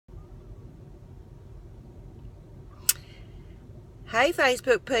Hey,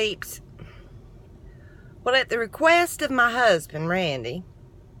 Facebook peeps. Well, at the request of my husband, Randy,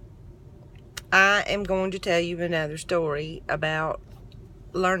 I am going to tell you another story about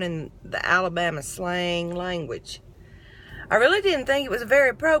learning the Alabama slang language. I really didn't think it was a very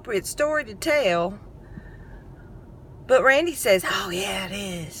appropriate story to tell, but Randy says, "Oh, yeah, it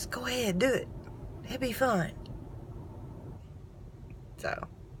is. Go ahead, do it. It'll be fun." So,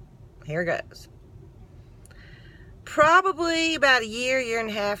 here goes. Probably about a year and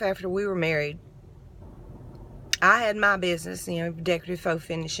a half after we were married, I had my business, decorative faux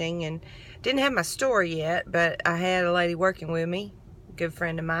finishing, and didn't have my store yet, but I had a lady working with me, a good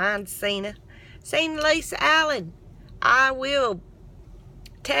friend of mine, Cena Lisa Allen. I will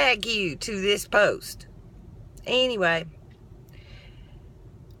tag you to this post. Anyway,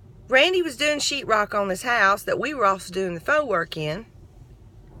 Randy was doing sheetrock on this house that we were also doing the faux work in,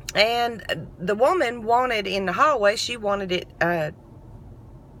 and the woman wanted in the hallway, she wanted it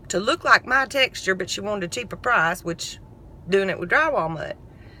to look like my texture, but she wanted a cheaper price, which doing it with drywall mud.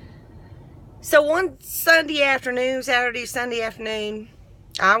 So one Saturday Sunday afternoon,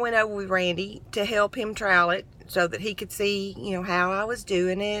 I went over with Randy to help him trowel it so that he could see, how I was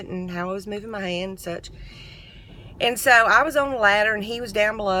doing it and how I was moving my hand and such. And so I was on the ladder and he was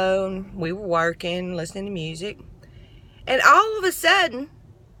down below and we were working, listening to music. And all of a sudden,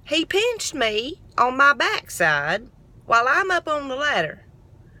 he pinched me on my backside while I'm up on the ladder.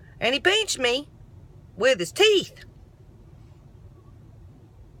 And he pinched me with his teeth.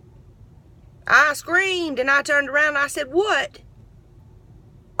 I screamed and I turned around and I said, "What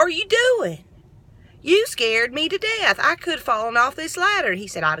are you doing? You scared me to death. I could have fallen off this ladder." He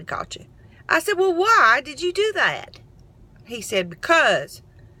said, "I'd have caught you." I said, "Well, why did you do that?" He said, "Because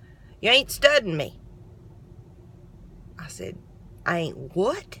you ain't studying me." I said, "I ain't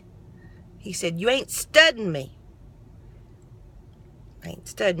what?" He said, "You ain't studying me." "I ain't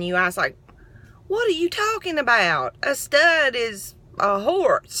studying you." I was like, "What are you talking about? A stud is a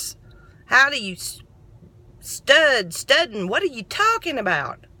horse. How do you studying? What are you talking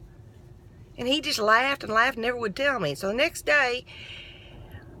about?" And he just laughed and laughed and never would tell me. So the next day,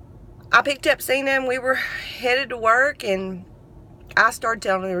 I picked up Cena and we were headed to work, and I started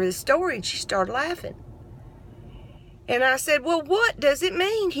telling her this story and she started laughing. And I said, "Well, what does it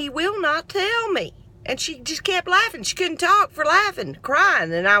mean? He will not tell me." And she just kept laughing. She couldn't talk for laughing,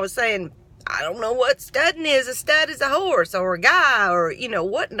 crying. And I was saying, "I don't know what studding is. A stud is a horse or a guy or,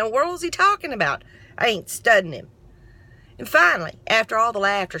 what in the world is he talking about? I ain't studying him." And finally, after all the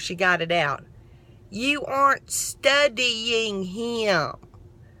laughter, she got it out. "You aren't studying him.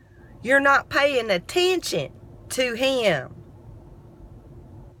 You're not paying attention to him."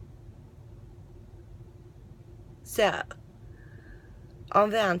 So,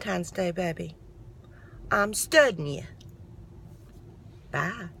 on Valentine's Day, baby, I'm studying you.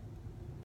 Bye.